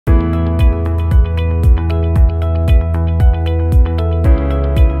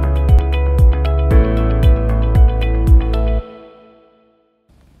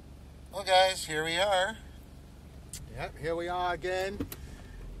here we are again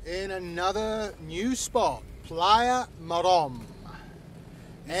in another new spot, Playa Morom.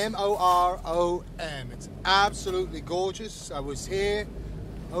 M-O-R-O-M. It's absolutely gorgeous. I was here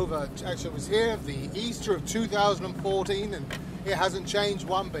the Easter of 2014 and it hasn't changed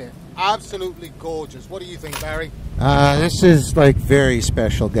one bit. Absolutely gorgeous. What do you think, Barry? This is like very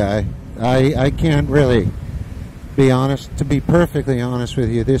special, guy. I can't really be honest. To be perfectly honest with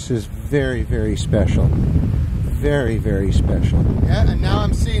you, this is very, very special. Very, very special. Yeah, and now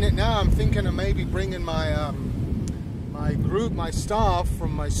I'm seeing it now. I'm thinking of maybe bringing my my group, my staff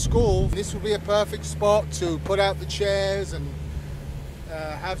from my school. This would be a perfect spot to put out the chairs and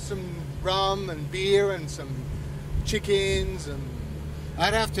have some rum and beer and some chickens and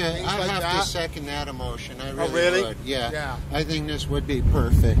I'd have to that. second that emotion. I really, oh, really? would. Yeah. I think this would be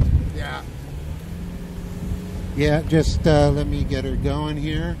perfect. Yeah. Yeah, just let me get her going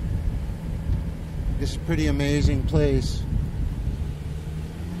here. This is a pretty amazing place.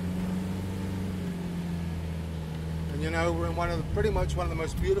 And you know, we're in pretty much one of the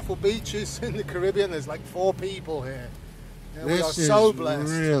most beautiful beaches in the Caribbean. There's like 4 people here. And we are so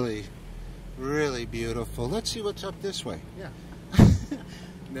blessed. Really, really beautiful. Let's see what's up this way. Yeah.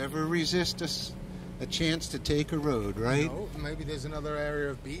 Never resist a chance to take a road, right? No, maybe there's another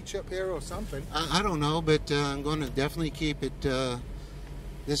area of beach up here or something. I don't know, but I'm going to definitely keep it.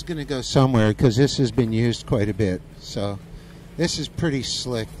 This is going to go somewhere because this has been used quite a bit. So this is pretty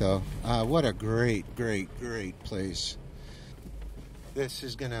slick, though. What a great, great, great place. This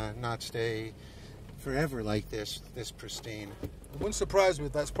is going to not stay forever like this pristine. It wouldn't surprise me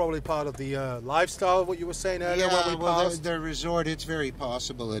if that's probably part of the lifestyle, what you were saying earlier. Yeah, well, the resort, it's very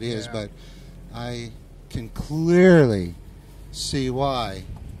possible it is, but I can clearly see why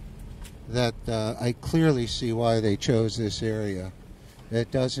I clearly see why they chose this area. It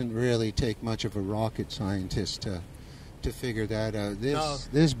doesn't really take much of a rocket scientist to figure that out.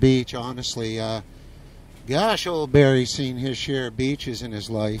 This beach, honestly, gosh, old Barry's seen his share of beaches in his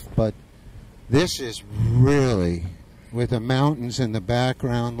life, but this is really, with the mountains in the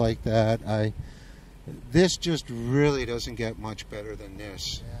background like that, this just really doesn't get much better than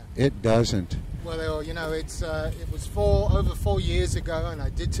this. Yeah. It doesn't. Well, you know, it was over 4 years ago, and I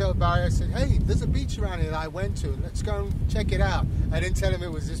did tell Barry, I said, hey, there's a beach around here that I went to. Let's go and check it out. I didn't tell him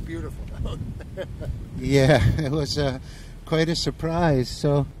it was this beautiful. Yeah, it was quite a surprise.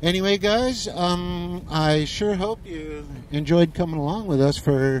 So anyway, guys, I sure hope you enjoyed coming along with us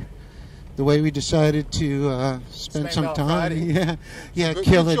for the way we decided to spend some time. Yeah,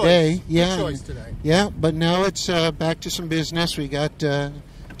 kill a day. Yeah, good choice today. Yeah, but now it's back to some business. We got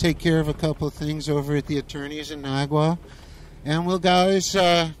take care of a couple of things over at the attorneys in Nagua, and we'll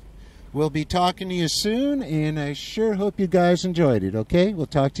be talking to you soon. And I sure hope you guys enjoyed it. Okay, we'll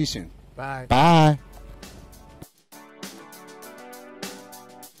talk to you soon. Bye. Bye.